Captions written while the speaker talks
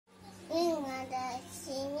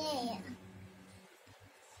isinya ya.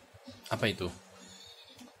 Apa itu?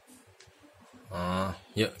 Oh,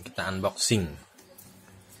 yuk kita unboxing.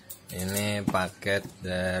 Ini paket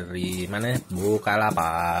dari mana?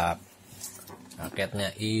 Bukalapak.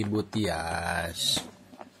 Paketnya Ibu Tias.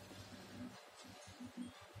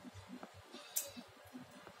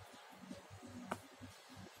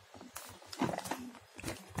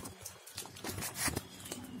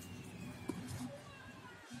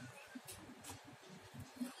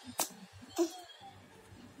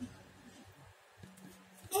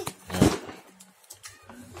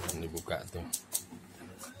 Dibuka tuh.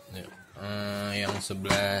 Yang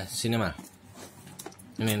sebelah sini mah.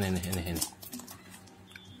 Ini. Ini.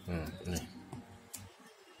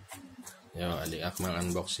 Yo, adik Akmal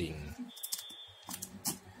unboxing.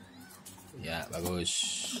 Ya, bagus.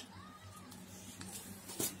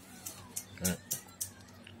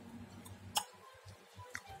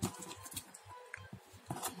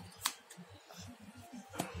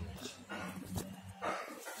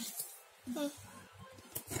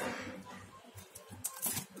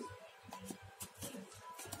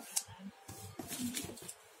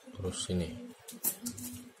 Terus ini.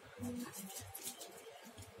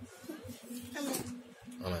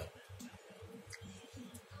 Aman.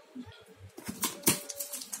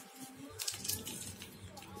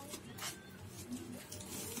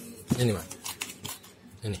 Ini mah.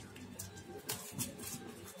 Ini.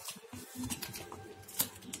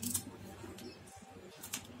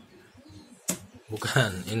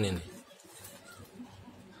 Bukan, ini nih.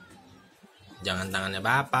 Jangan tangannya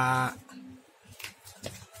Bapak.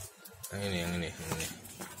 Yang ini.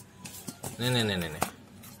 Nih.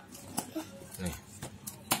 Nih.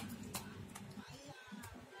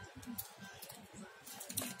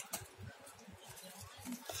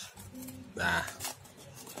 Nah.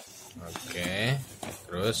 Oke.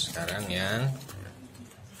 Terus sekarang yang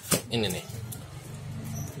ini nih.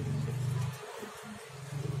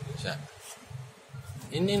 Bisa.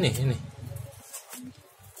 Ini.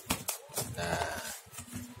 Nah.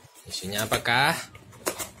 Isinya apakah?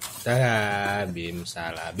 Tada, bim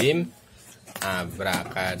salabim,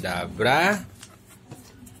 abrakadabra.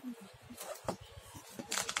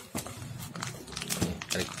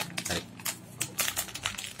 Tarik.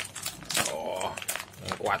 Oh,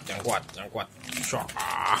 yang kuat.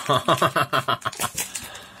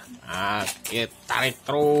 Oke, tarik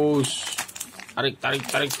terus.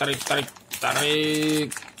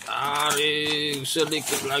 Tarik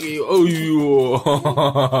sedikit lagi. Oh iya.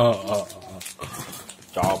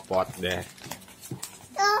 Copot deh.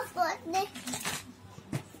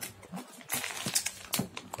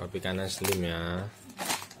 Kopi kanan slim ya.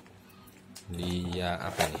 Dia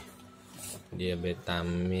apa nih?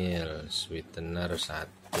 Diabetamil sweetener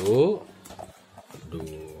 1,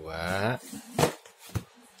 2,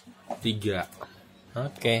 3.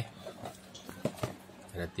 Oke.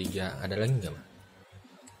 Ada 3. Ada lagi nggak, Ma?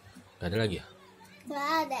 Nggak ada lagi ya? Nggak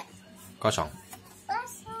ada. Kosong.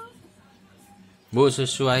 Bu,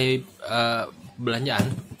 sesuai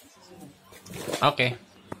belanjaan. Oke.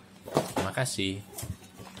 Makasih.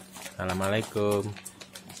 Assalamualaikum.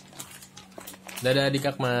 Dadah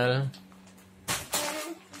Adik Akmal.